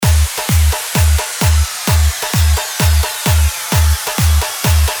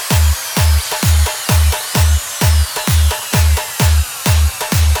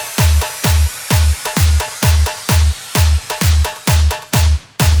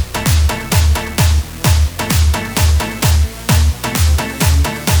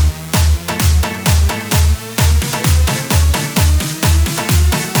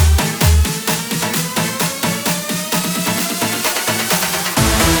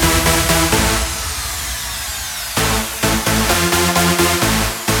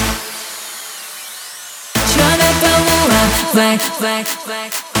vai, vai, vai.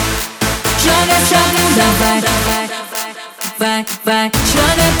 Joga essa bunda, vai, vai, vai.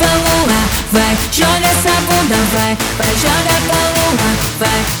 Joga pra lua, vai. Joga essa bunda, vai, vai. Joga pra lua,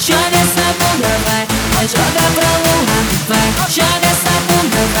 vai. Joga essa bunda, vai, vai. Joga pra lua, vai. Joga essa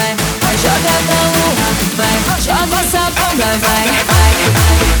bunda, vai, vai. Joga pra lua, vai. Joga essa bunda, vai, vai, vai.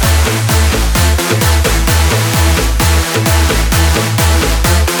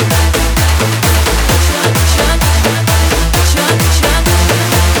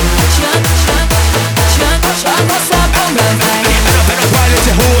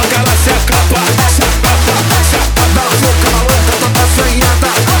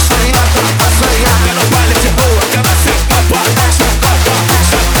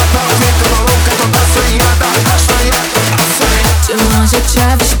 Eu te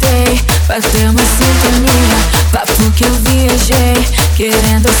avistei, bateu uma sintonia. Papo que eu viajei,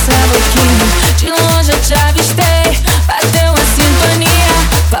 querendo essa boquinha. De longe eu te avistei, bateu uma sintonia.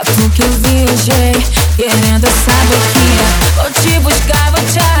 Papo que eu viajei, querendo essa boquinha. Vou te buscar, vou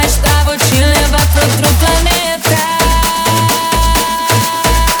te arrastar, vou te levar pra outro planeta.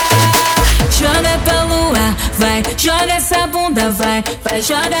 Joga pra lua, vai, joga essa bunda, vai, vai,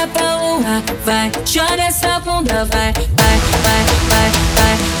 joga pra lua, vai, joga essa bunda, vai, vai, vai, vai,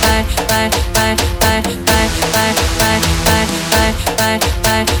 vai, vai, vai, vai, vai, vai, vai, vai, vai, vai,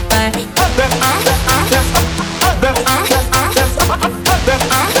 vai, vai.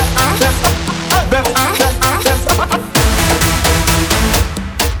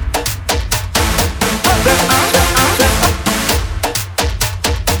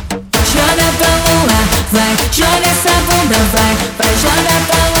 Joga pra lua, vai, joga essa bunda, vai, vai, joga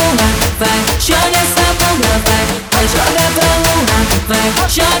pra lua, vai, joga essa bunda, vai, vai, joga pra lua, vai,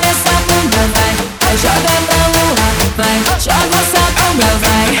 joga essa bunda, vai, vai, joga pra lua, vai, joga essa bunda,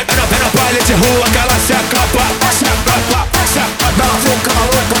 vai. Era baile de rua, aquela